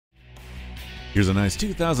Here's a nice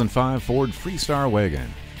 2005 Ford Freestar Wagon.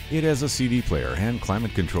 It has a CD player and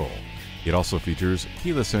climate control. It also features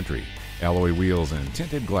keyless entry, alloy wheels, and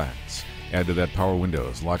tinted glass. Add to that power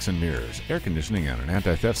windows, locks and mirrors, air conditioning, and an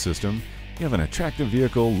anti-theft system. You have an attractive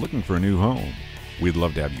vehicle looking for a new home. We'd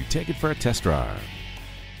love to have you take it for a test drive.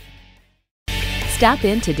 Stop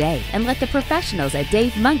in today and let the professionals at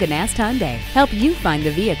Dave Mungenast Hyundai help you find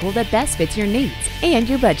the vehicle that best fits your needs and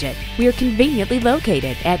your budget. We are conveniently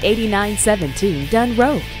located at 8972 Dunn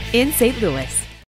Road in St. Louis.